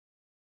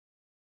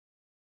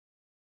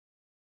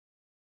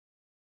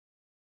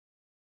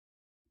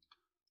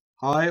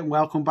Hi and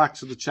welcome back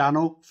to the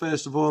channel.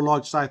 First of all, I'd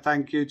like to say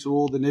thank you to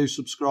all the new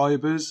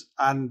subscribers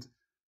and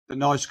the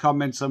nice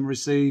comments I'm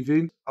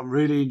receiving. I'm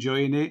really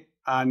enjoying it,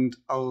 and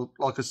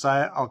like I say,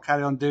 I'll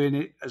carry on doing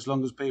it as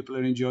long as people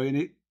are enjoying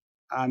it.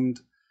 And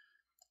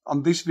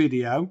on this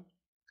video,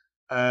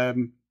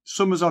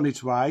 summer's on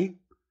its way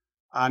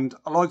and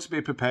I like to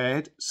be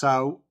prepared,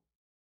 so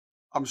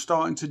I'm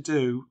starting to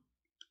do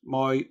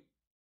my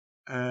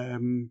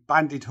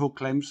banded hook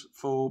lengths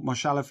for my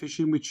shallow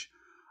fishing, which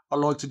I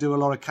like to do a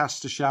lot of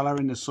caster shallow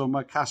in the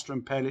summer, caster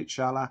and pellet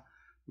shallow,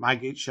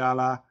 maggot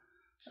shallow.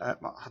 I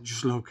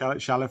just love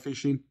shallow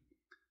fishing.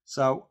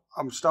 So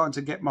I'm starting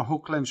to get my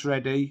hook lengths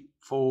ready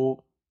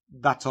for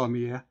that time of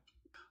year.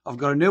 I've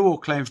got a new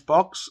hook length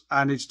box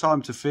and it's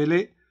time to fill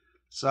it.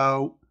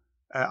 So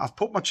I've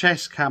put my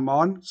chest cam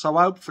on, so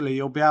hopefully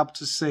you'll be able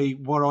to see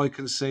what I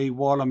can see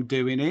while I'm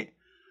doing it.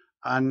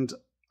 And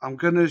I'm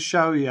going to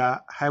show you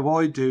how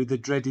I do the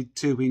dreaded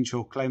 2-inch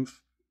hook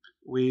length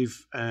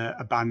with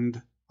a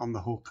band on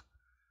the hook.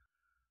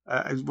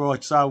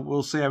 Right, so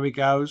we'll see how it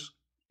goes.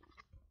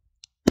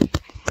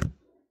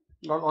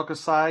 Like I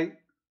say,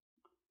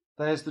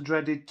 there's the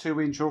dreaded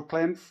 2-inch hook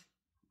length.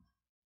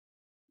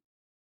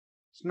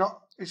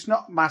 It's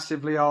not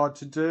massively hard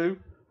to do.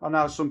 I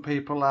know some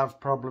people have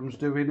problems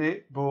doing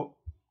it, but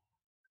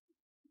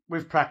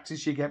with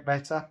practice you get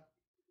better.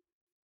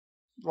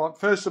 Right,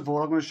 first of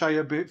all, I'm going to show you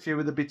a few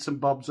of the bits and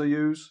bobs I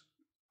use.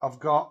 I've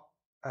got,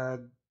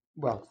 so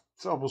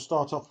we'll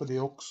start off with the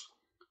hooks.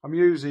 I'm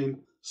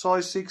using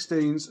size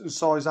 16s and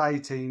size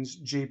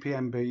 18s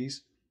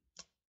GPMBs,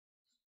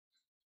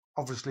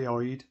 obviously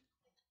oiled.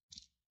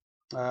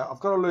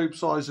 I've got a loop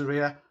sizer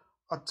here.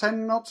 I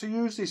tend not to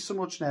use this so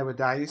much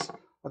nowadays.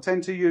 I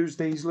tend to use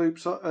these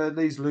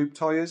loop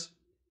tires.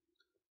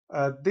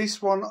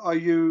 This one I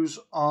use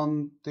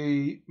on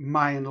the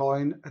main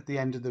line at the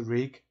end of the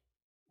rig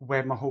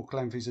where my hook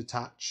length is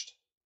attached,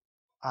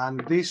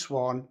 and this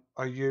one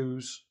I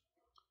use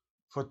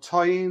for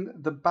tying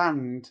the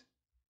band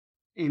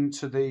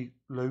into the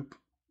loop,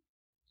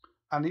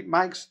 and it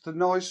makes the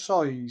nice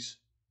size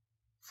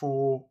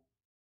for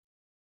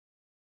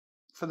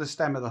the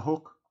stem of the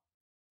hook.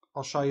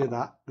 I'll show you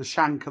that, the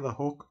shank of the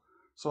hook,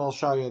 so I'll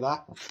show you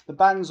that. The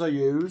bands I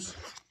use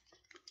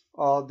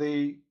are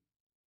the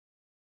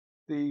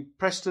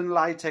Preston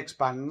latex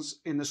bands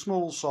in the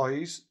small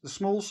size. The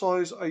small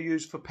size I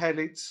use for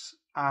pellets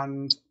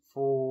and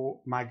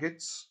for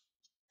maggots,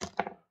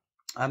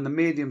 and the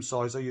medium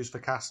size I use for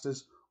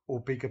casters or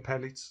bigger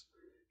pellets.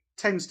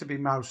 Tends to be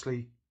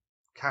mostly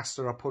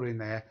caster I put in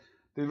there.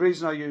 The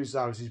reason I use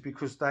those is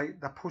because they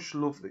push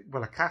lovely.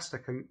 Well, a caster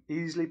can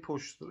easily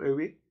push through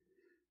it,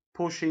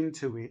 push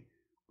into it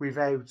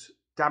without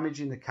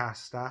damaging the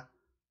caster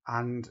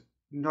and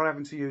not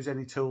having to use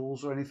any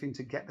tools or anything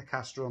to get the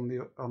caster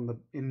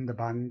in the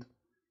band.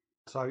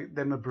 So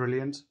them are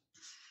brilliant.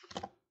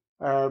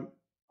 I'm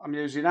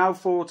using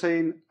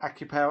L14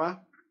 AccuPower,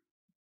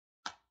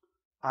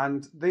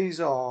 and these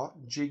are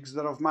jigs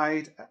that I've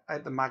made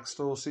at the Mag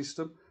Store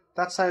system.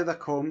 That's how they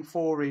come,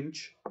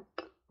 4-inch,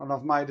 and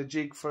I've made a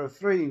jig for a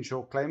 3-inch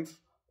hook length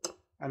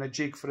and a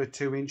jig for a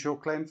 2-inch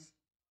hook length.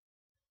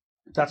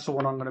 That's the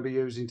one I'm going to be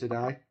using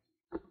today.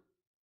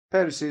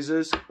 Pair of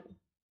scissors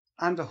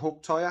and a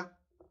hook tire.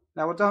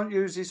 Now I don't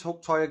use this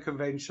hook tire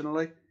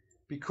conventionally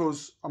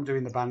because I'm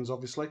doing the bands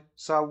obviously.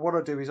 So what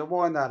I do is I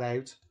wind that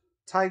out,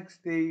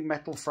 take the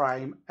metal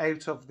frame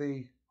out of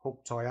the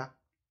hook tire,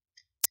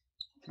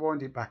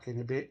 wind it back in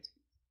a bit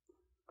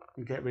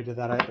and get rid of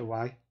that out of the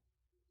way.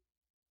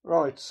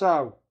 Right,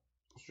 so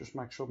let's just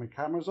make sure my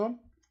camera's on.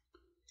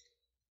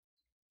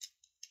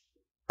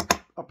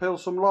 I peel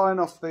some line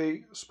off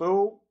the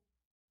spool.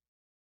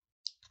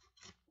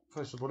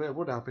 First of all, it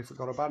would help if I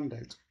got a band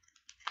out.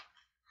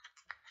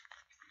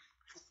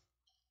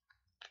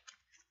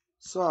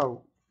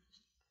 So,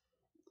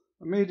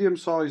 a medium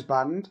sized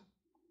band.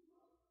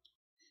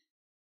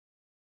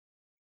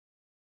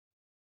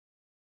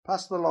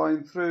 Pass the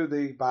line through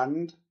the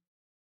band.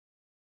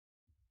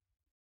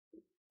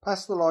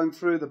 Pass the line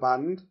through the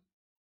band.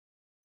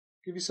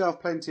 Give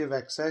yourself plenty of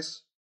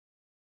excess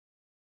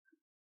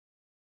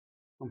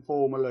and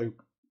form a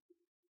loop.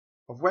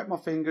 I've wet my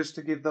fingers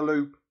to give the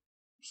loop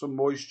some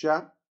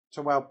moisture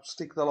to help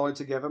stick the line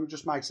together. It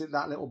just makes it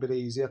that little bit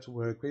easier to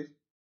work with.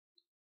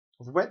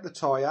 I've wet the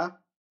tyre.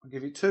 I'll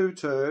give it 2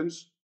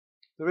 turns.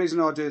 The reason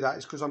I do that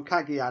is because I'm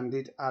caggy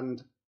handed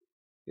and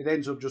it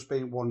ends up just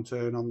being 1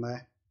 turn on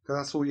there. Because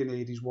that's all you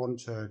need is 1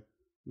 turn.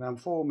 Now I'm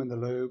forming the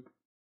loop,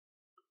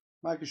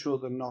 making sure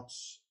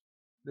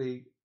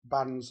the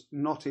band's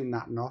not in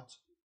that knot.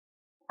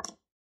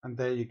 And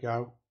there you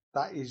go.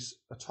 That is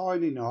a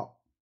tiny knot,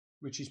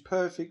 which is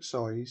perfect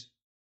size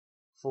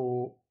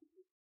for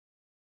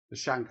the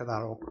shank of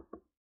that hook.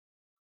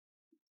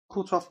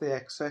 Cut off the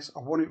excess. I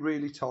want it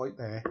really tight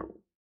there.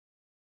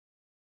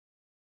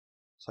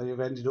 So you've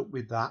ended up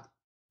with that.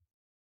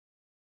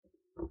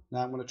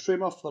 Now I'm going to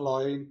trim off the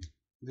line,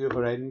 the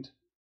other end,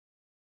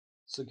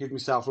 so give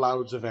myself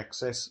loads of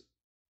excess.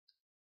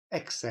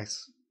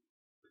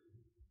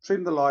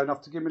 Trim the line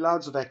off to give me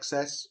loads of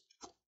excess.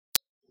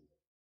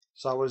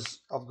 so as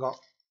I'm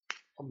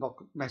not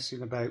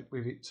messing about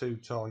with it too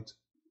tight.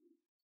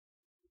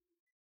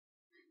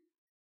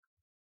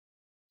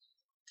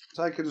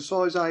 Taking a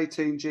size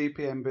 18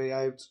 GPMB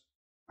out,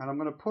 and I'm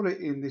going to put it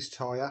in this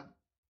tyre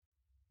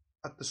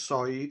at the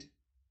side.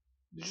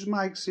 It just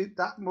makes it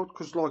that much,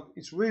 because like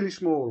it's really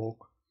small,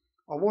 look.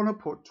 I want to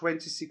put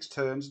 26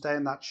 turns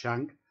down that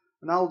shank,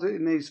 and hold it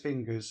in these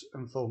fingers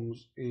and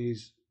thumbs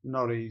is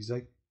not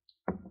easy.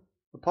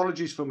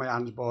 Apologies for my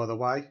hands, by the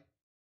way.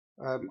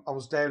 I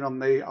was down on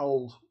the I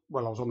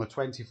was on the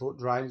 20-foot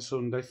drain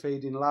Sunday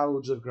feeding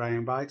loads of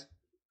ground bait,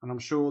 and I'm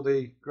sure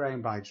the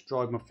ground baits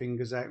dried my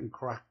fingers out and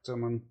cracked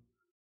them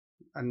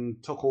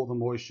and took all the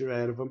moisture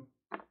out of them.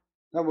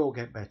 That will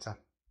get better.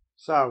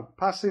 So,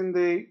 passing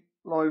the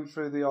line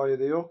through the eye of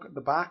the hook at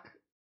the back,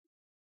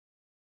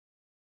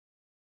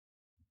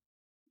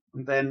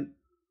 and then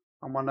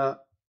I'm going to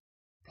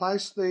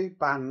place the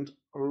band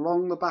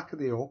along the back of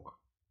the hook.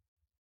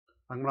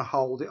 I'm going to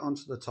hold it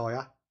onto the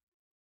tyre.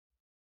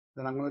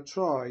 Then I'm going to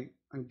try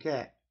and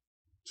get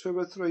 2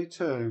 or 3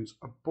 turns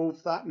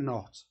above that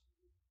knot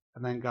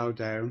and then go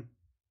down.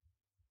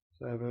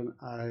 7,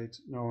 8,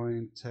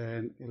 9,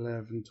 10,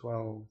 11,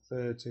 12,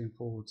 13,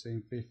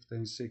 14,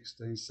 15,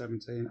 16,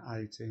 17,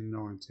 18,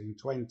 19,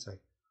 20.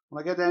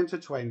 When I get down to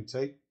 20,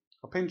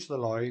 I pinch the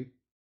line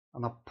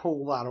and I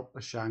pull that up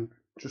the shank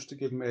just to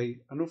give me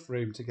enough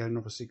room to get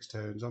another 6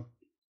 turns on.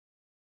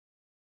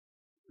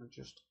 And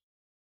just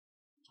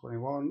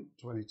 21,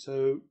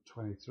 22,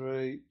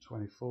 23,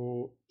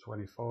 24,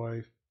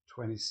 25,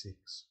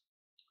 26.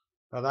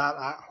 Now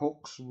that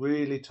hook's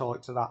really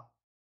tight to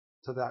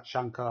that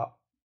shank of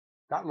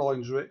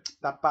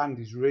that band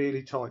is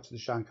really tight to the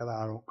shank of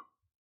that hook.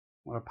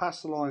 I'm going to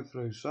pass the line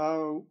through,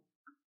 so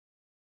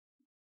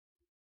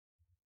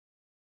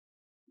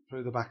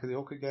through the back of the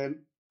hook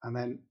again, and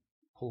then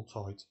pull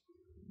tight.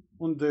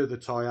 Undo the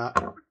tyre,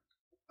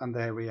 and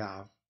there we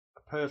have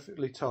a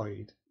perfectly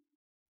tied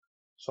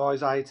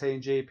size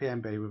 18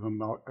 GPMB with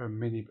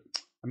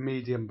a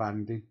medium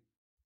banding.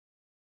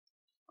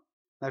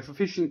 Now for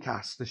fishing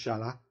casts, the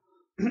shallow,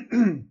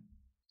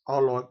 I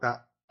like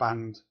that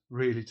band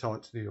really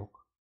tight to the hook.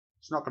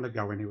 It's not going to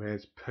go anywhere.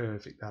 It's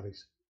perfect, that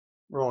is.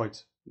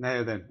 Right,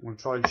 now then, I'm going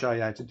to try and show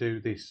you how to do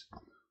this.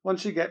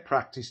 Once you get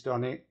practiced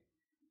on it,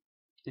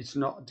 it's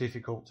not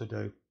difficult to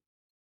do.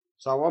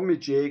 So on my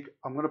jig,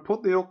 I'm going to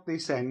put the hook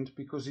this end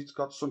because it's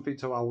got something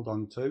to hold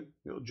on to.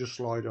 It'll just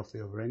slide off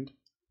the other end.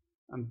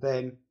 And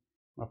then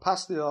I'll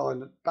pass the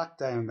line back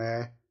down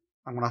there.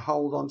 I'm going to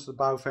hold on to the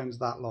both ends of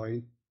that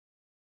line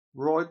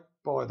right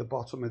by the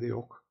bottom of the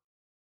hook,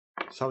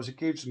 so as it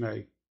gives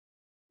me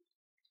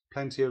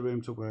plenty of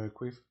room to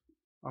work with.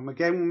 I'm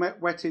again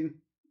wetting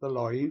the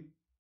line,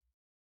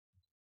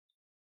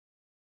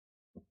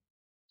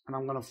 and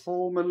I'm going to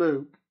form a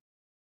loop.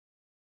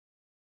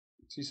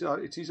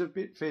 It is a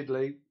bit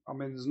fiddly. I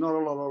mean, there's not a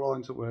lot of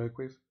line to work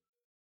with.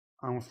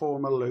 I'm going to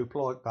form a loop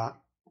like that.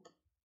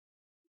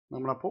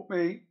 I'm going to put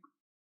my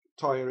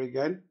tyre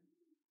again,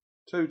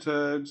 2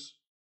 turns,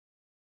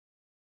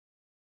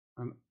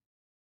 and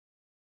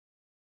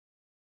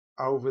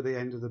over the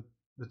end of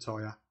the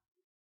tyre,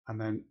 and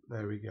then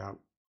there we go.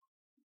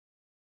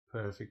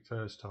 Perfect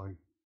first time.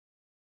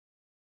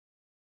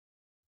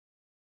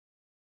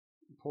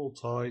 Pull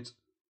tight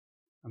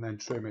and then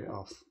trim it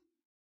off.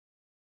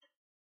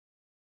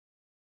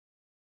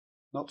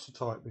 Not so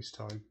tight this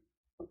time.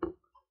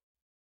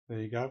 There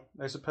you go.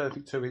 There's a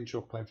perfect 2-inch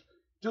hook length.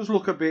 It does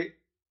look a bit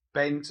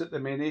bent at the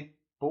minute,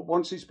 but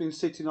once it's been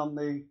sitting on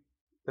the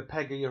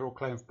peg of your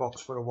hook length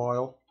box for a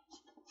while,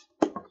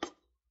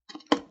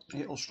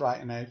 it'll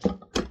straighten out.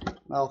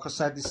 Now, like I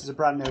said, this is a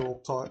brand new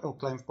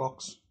hook length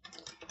box,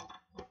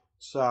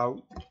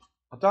 so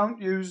I don't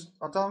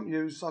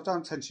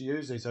tend to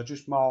use these. I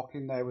just mark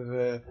in there with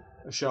a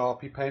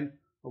Sharpie pen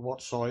of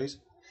what size.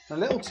 A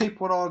little tip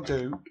what I'll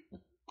do,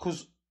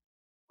 because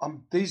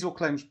these hook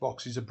length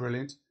boxes are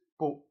brilliant,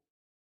 but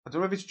I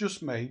don't know if it's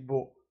just me,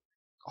 but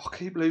I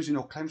keep losing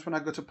hook lengths when I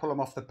go to pull them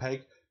off the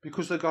peg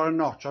because they've got a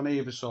notch on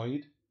either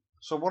side.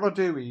 So what I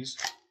do is,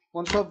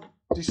 once I've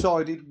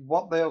decided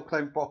what the hook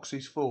length box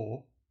is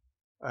for,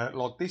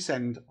 like this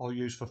end I'll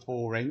use for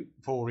 4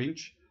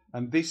 inch,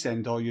 and this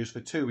end I'll use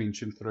for 2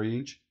 inch and 3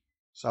 inch.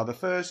 So the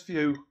first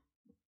few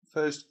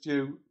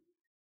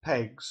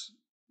pegs,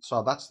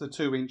 so that's the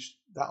 2 inch,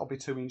 that'll be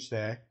 2 inch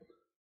there.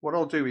 What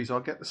I'll do is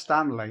I'll get the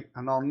Stanley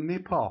and I'll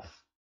nip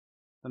off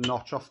the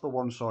notch off the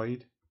one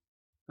side,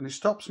 and it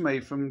stops me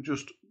from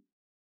just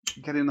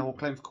getting the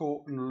hook length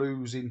caught and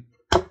losing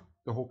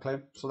the hook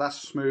length. So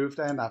that's smooth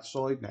down that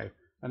side now,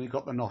 and you've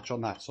got the notch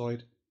on that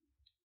side.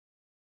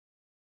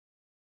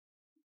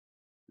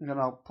 And then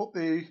I'll put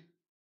the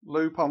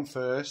loop on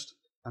first,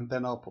 and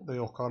then I'll put the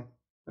hook on.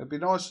 It'll be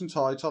nice and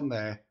tight on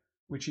there,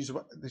 which is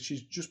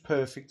just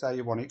perfect how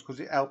you want it, because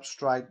it helps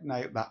straighten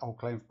out that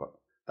hook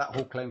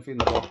length in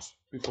the box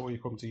before you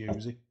come to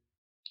use it.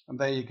 And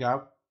there you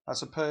go.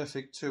 That's a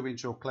perfect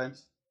 2-inch hook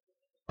length.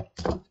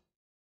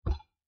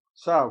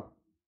 So,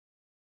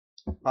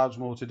 loads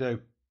more to do.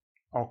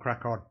 I'll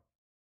crack on.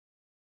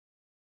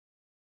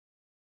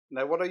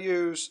 Now what I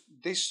use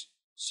this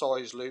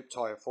size loop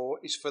tie for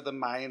is for the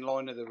main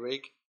line of the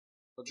rig.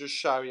 I'll just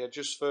show you,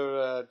 just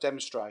for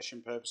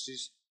demonstration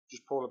purposes,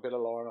 just pull a bit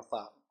of line off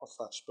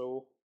that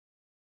spool.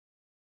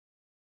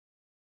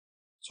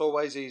 It's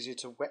always easier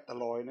to wet the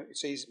line. It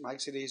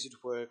makes it easy to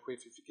work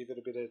with if you give it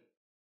a bit of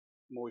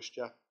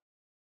moisture.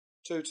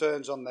 2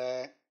 turns on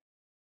there.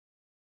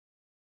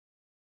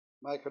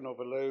 Make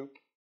another loop.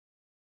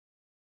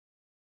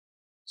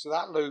 So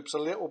that loop's a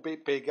little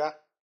bit bigger,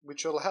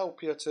 which will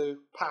help you to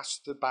pass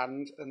the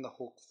band and the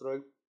hook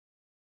through.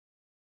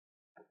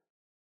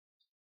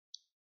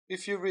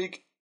 If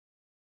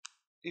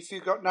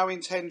you've got no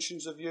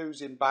intentions of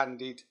using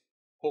banded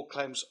hook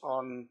lengths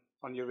on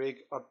your rig,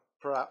 I'd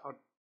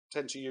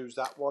tend to use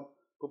that one.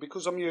 But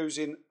because I'm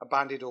using a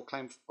banded hook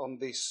length on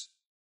this,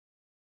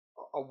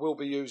 I will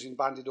be using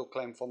banded hook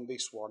length on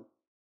this one.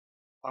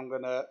 I'm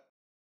going to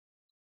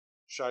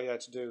show you how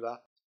to do that.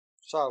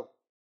 So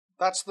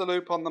that's the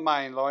loop on the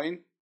main line.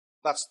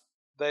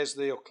 There's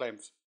the hook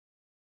length.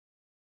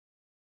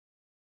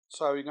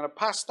 So you're going to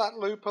pass that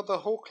loop of the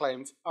hook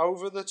length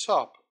over the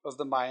top of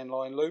the main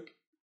line loop.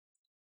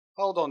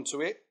 Hold on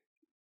to it.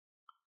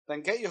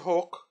 Then get your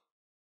hook.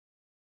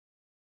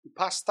 And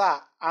pass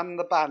that and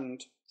the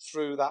band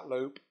through that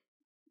loop.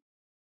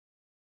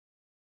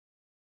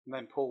 And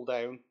then pull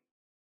down.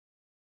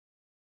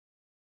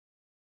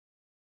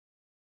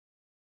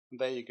 And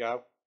there you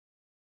go.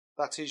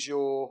 That is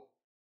your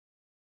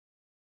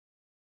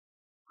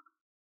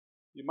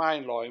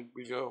main line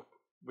with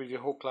your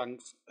hook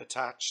length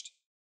attached.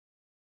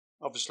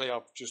 Obviously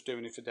I'm just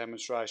doing it for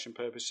demonstration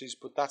purposes,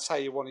 but that's how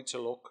you want it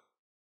to look.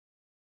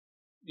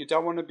 You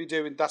don't want to be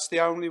doing, that's the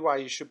only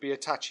way you should be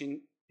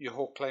attaching your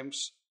hook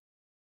lengths,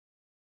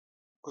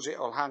 because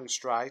it'll hang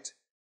straight.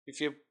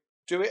 If you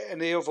do it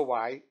any other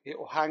way,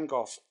 it'll hang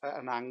off at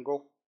an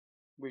angle,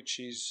 which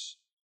is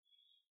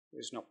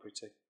not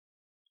pretty,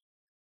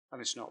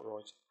 and it's not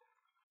right.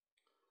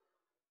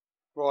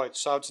 Right,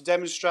 so to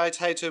demonstrate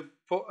how to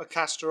put a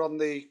caster in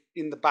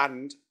the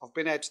band, I've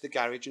been out to the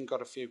garage and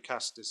got a few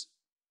casters.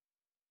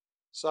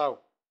 So,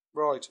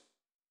 right,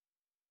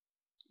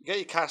 get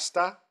your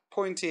caster,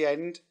 pointy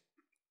end,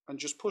 and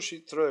just push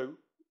it through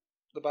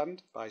the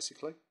band,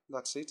 basically.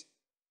 That's it.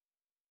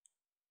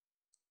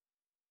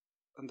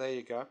 And there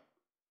you go.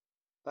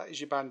 That is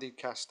your banded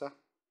caster.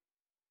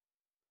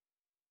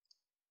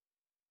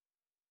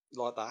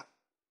 Like that.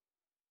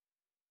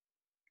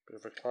 Bit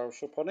of a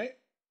close up on it.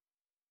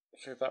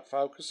 See if that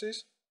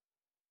focuses.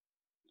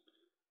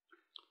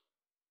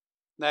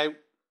 Now,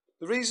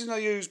 the reason I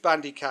use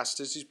banded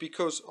casters is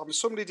because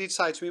somebody did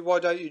say to me, why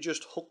don't you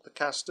just hook the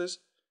casters?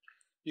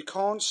 You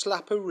can't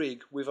slap a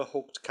rig with a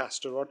hooked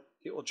caster on.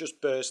 It will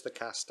just burst the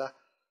caster.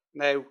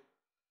 Now,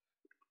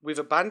 with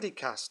a banded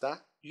caster,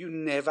 you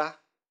never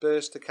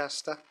burst the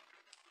caster,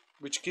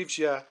 which gives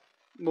you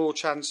more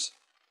chance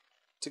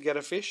to get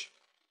a fish.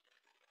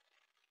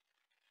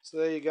 So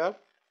there you go.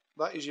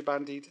 That is your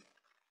banded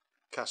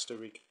caster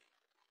rig.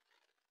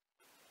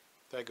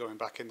 They're going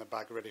back in the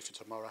bag ready for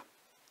tomorrow.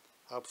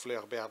 Hopefully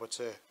I'll be able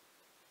to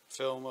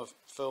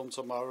film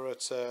tomorrow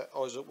at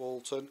Isaac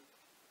Walton.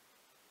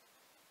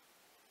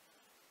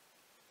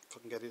 If I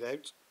can get it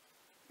out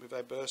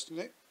without bursting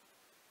it.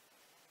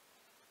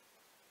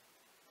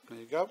 There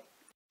you go.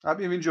 I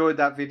hope you've enjoyed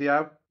that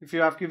video. If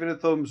you have, give it a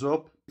thumbs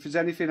up. If there's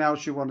anything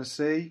else you want to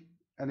see,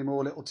 any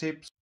more little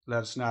tips,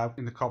 let us know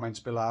in the comments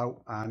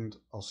below and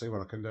I'll see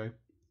what I can do.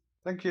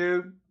 Thank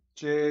you.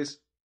 Cheers.